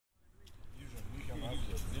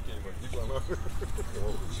Hi,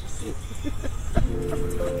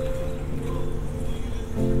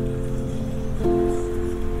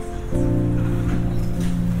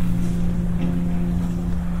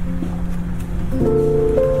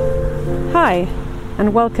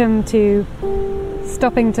 and welcome to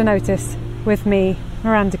Stopping to Notice with me,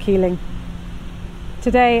 Miranda Keeling.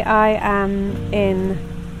 Today I am in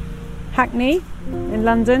Hackney in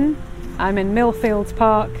London. I'm in Millfields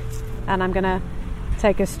Park and I'm going to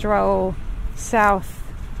take a stroll south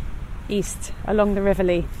east along the River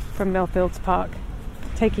Lee from Millfields Park,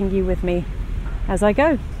 taking you with me as I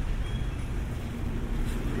go.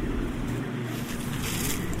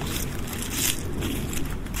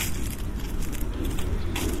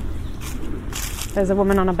 There's a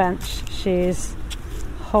woman on a bench. She's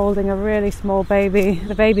holding a really small baby.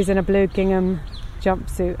 The baby's in a blue gingham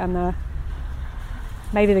jumpsuit, and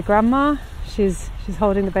maybe the grandma. She's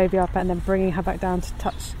holding the baby up and then bringing her back down to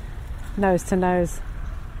touch nose to nose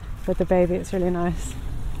with the baby. It's really nice.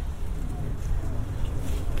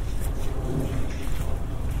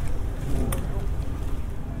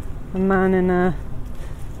 A man in a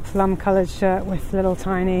plum-coloured shirt with little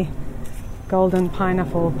tiny golden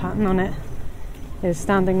pineapple pattern on it is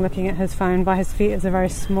standing looking at his phone. By his feet is a very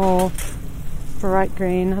small bright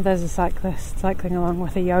green. There's a cyclist cycling along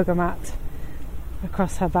with a yoga mat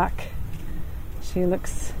across her back. She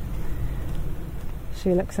looks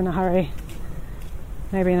in a hurry,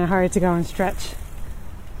 maybe in a hurry to go and stretch.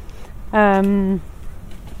 A man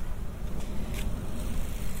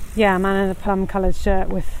in a plum-coloured shirt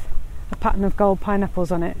with a pattern of gold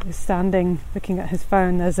pineapples on it is standing looking at his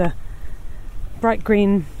phone. There's a bright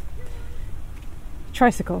green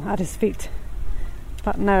tricycle at his feet,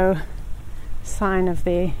 but no sign of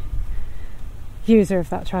the user of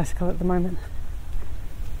that tricycle at the moment.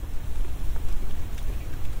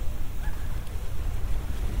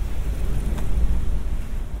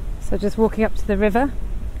 So just walking up to the river,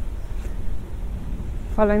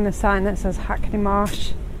 following the sign that says Hackney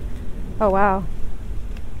Marsh. Oh wow,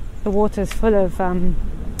 the water's full of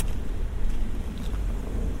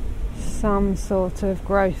some sort of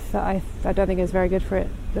growth that I don't think is very good for it.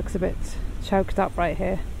 Looks a bit choked up right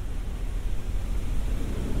here.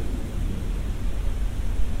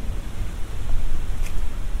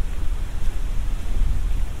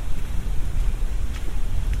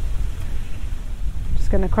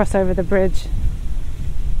 Just going to cross over the bridge.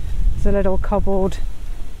 There's a little cobbled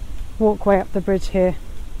walkway up the bridge here.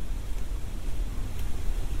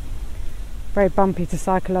 Very bumpy to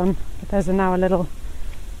cycle on, but there's now a little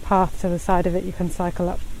path to the side of it you can cycle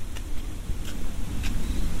up.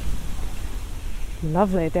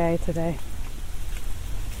 Lovely day today.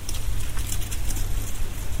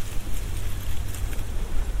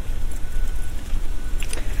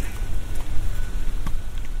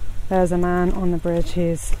 There's a man on the bridge.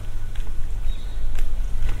 He's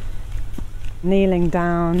kneeling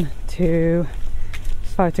down to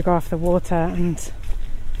photograph the water and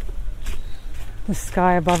the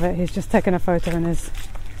sky above it. He's just taken a photo and is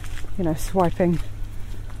swiping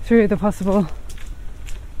through the possible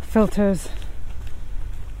filters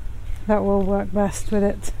that will work best with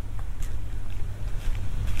it.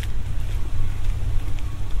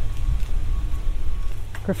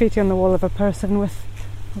 Graffiti on the wall of a person with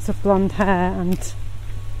lots of blonde hair and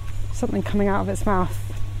something coming out of its mouth.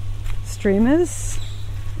 Streamers?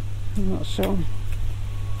 I'm not sure.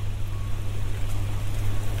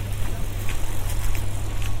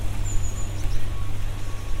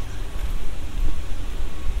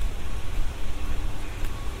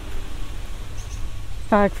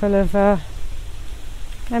 Bag full of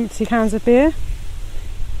empty cans of beer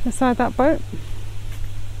beside that boat.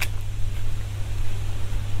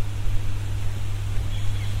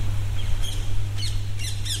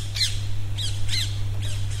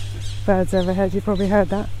 Birds overhead, you probably heard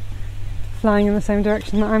that, flying in the same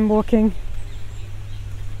direction that I'm walking.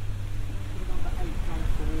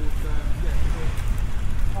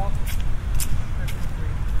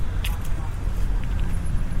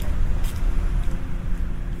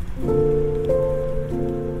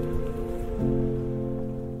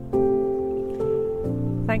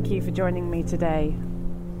 Thank you for joining me today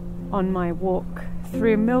on my walk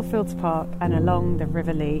through Millfields Park and along the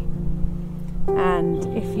River Lee. And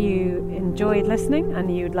if you enjoyed listening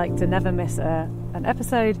and you'd like to never miss an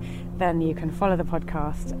episode, then you can follow the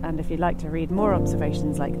podcast. And if you'd like to read more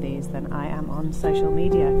observations like these, then I am on social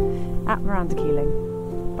media at Miranda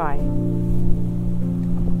Keeling. Bye.